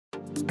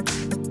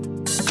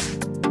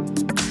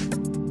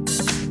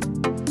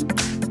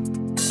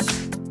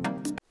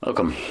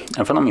Welcome,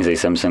 in front of me is a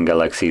Samsung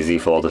Galaxy Z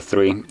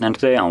Fold3, and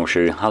today I will show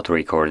you how to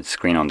record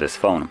screen on this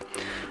phone.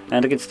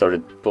 And to get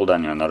started, pull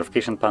down your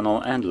notification panel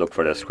and look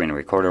for the screen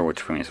recorder,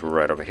 which for me is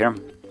right over here.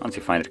 Once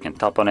you find it, you can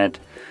tap on it,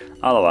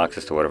 allow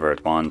access to whatever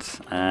it wants,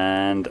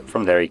 and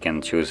from there you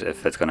can choose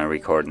if it's going to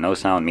record no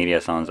sound,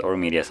 media sounds, or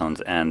media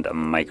sounds and a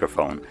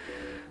microphone.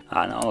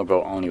 And I'll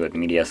go only with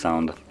media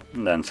sound,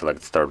 then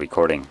select start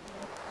recording.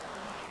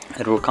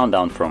 It will count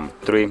down from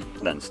 3,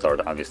 then start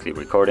obviously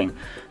recording.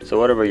 So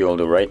whatever you'll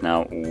do right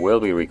now will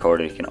be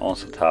recorded. You can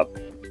also tap,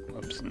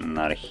 oops,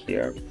 not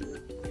here.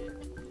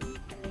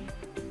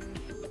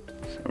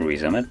 So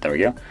resume it, there we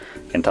go.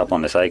 You can tap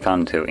on this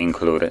icon to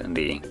include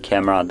the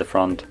camera at the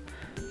front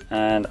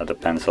and at the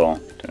pencil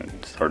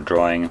to start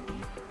drawing.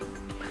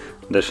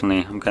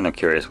 Additionally, I'm kind of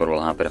curious what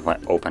will happen if I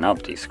open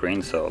up the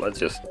screen, so let's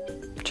just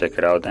check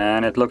it out.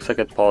 And it looks like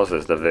it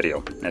pauses the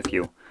video if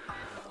you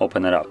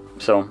open it up.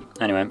 So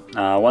anyway,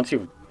 once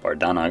you are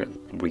done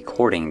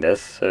recording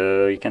this,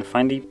 you can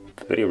find the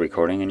video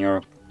recording in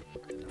your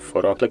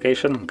photo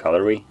application,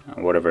 gallery,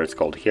 whatever it's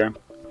called here.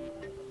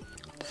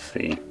 Let's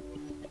see.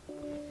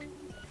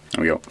 There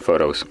we go,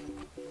 photos.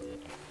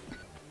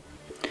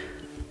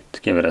 Let's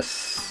give it a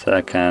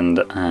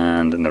second,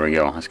 and there we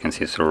go. As you can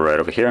see, it's right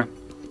over here,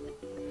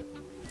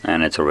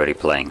 and it's already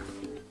playing.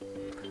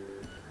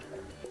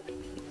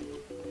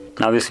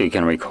 Obviously you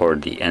can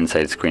record the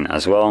inside screen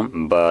as well,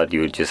 but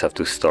you just have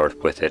to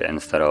start with it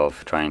instead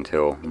of trying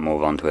to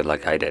move on to it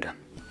like I did.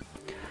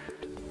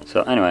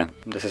 So anyway,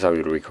 this is how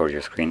you record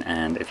your screen,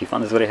 and if you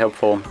found this very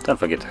helpful, don't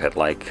forget to hit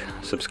like,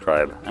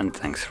 subscribe, and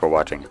thanks for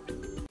watching.